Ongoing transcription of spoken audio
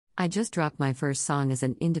I just dropped my first song as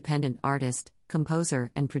an independent artist,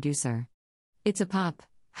 composer, and producer. It's a pop,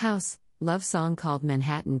 house, love song called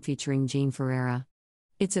Manhattan featuring Ferreira.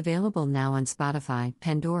 It's available now on Spotify,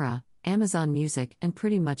 Pandora, Amazon Music, and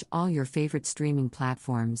pretty much all your favorite streaming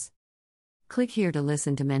platforms. Click here to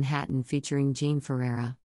listen to Manhattan featuring Ferreira.